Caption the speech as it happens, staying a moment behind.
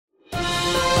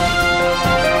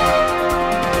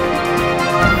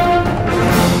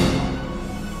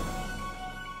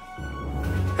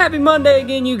Happy Monday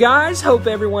again, you guys. Hope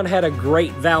everyone had a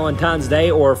great Valentine's Day,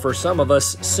 or for some of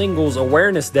us, Singles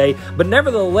Awareness Day. But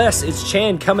nevertheless, it's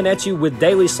Chan coming at you with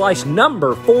Daily Slice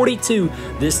number 42.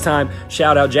 This time,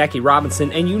 shout out Jackie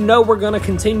Robinson. And you know we're going to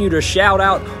continue to shout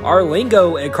out our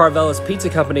lingo at Carvelis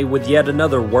Pizza Company with yet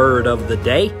another word of the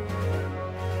day.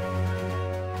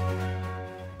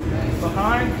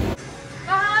 Behind.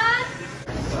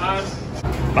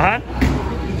 Behind.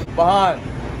 Behind.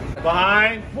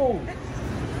 Behind. Move.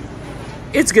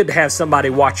 It's good to have somebody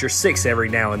watch your six every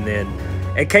now and then.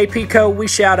 At KP Co, we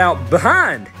shout out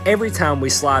behind every time we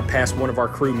slide past one of our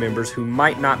crew members who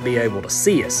might not be able to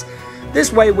see us.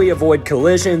 This way we avoid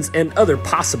collisions and other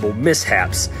possible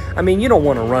mishaps. I mean, you don't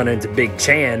want to run into Big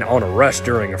Chan on a rush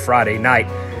during a Friday night.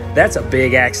 That's a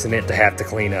big accident to have to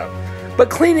clean up. But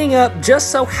cleaning up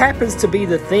just so happens to be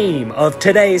the theme of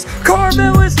today's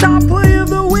Carvelis Top Play of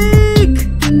the Week!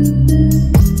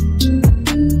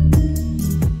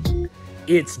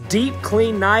 It's Deep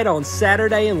Clean Night on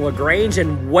Saturday in LaGrange,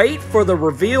 and wait for the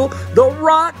reveal. The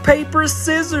Rock, Paper,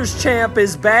 Scissors champ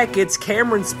is back. It's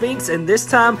Cameron Spinks, and this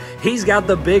time he's got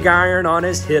the big iron on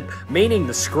his hip, meaning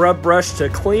the scrub brush to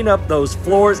clean up those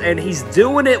floors, and he's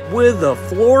doing it with a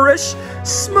flourish.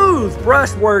 Smooth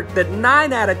brushwork that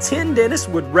 9 out of 10 dentists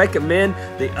would recommend.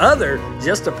 The other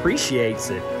just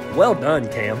appreciates it. Well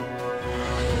done, Cam.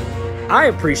 I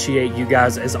appreciate you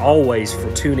guys, as always, for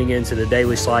tuning into the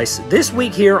Daily Slice. This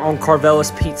week here on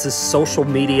Carvelis Pizza's social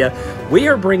media, we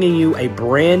are bringing you a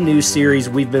brand new series.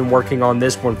 We've been working on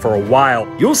this one for a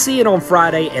while. You'll see it on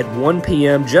Friday at 1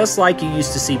 p.m., just like you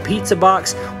used to see Pizza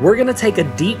Box. We're going to take a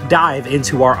deep dive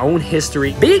into our own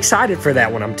history. Be excited for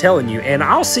that one, I'm telling you, and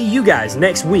I'll see you guys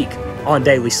next week on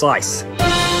Daily Slice.